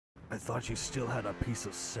I thought you still had a piece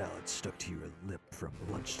of salad stuck to your lip from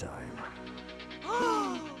lunchtime.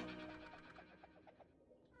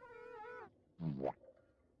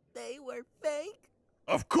 They were fake?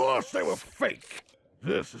 Of course they were fake!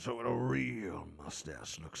 This is what a real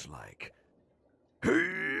mustache looks like.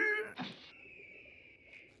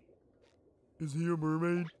 Is he a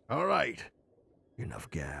mermaid? All right. Enough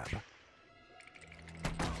gab.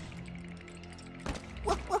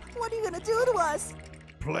 What are you gonna do to us?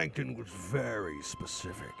 Plankton was very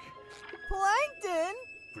specific. Plankton?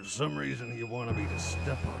 For some reason, he wanted me to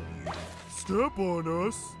step on you. Step on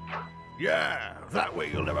us? Yeah, that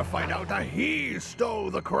way you'll never find out that he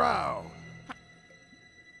stole the crown.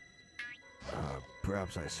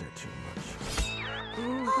 Perhaps I said too much.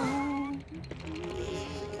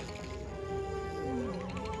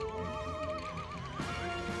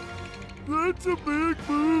 That's a big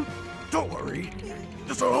move. Don't worry,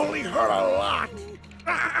 this'll only hurt a lot.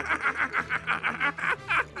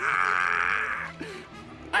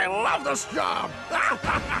 I love this job.